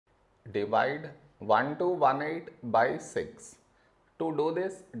divide 1218 by 6. To do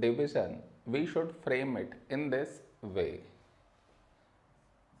this division, we should frame it in this way.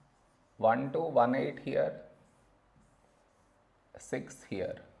 1218 here, 6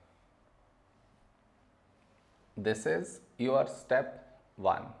 here. This is your step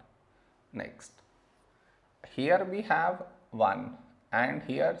 1. Next, here we have 1 and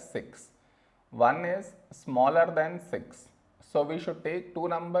here 6. 1 is smaller than 6. So we should take two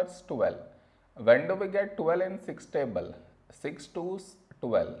numbers 12. When do we get 12 in 6 table? 6 2's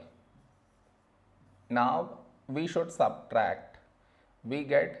 12. Now we should subtract. We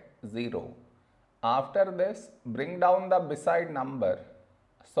get 0. After this, bring down the beside number.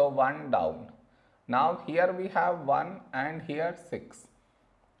 So 1 down. Now here we have 1 and here 6.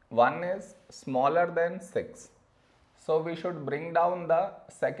 1 is smaller than 6. So we should bring down the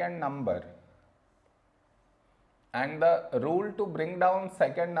second number. And the rule to bring down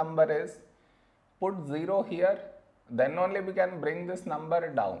second number is put 0 here, then only we can bring this number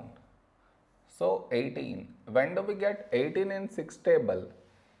down. So 18. When do we get 18 in 6 table?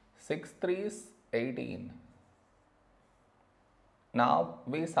 6 3's 18. Now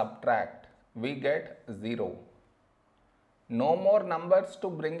we subtract. We get 0. No more numbers to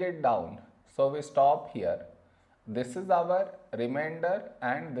bring it down. So we stop here. This is our remainder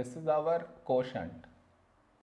and this is our quotient.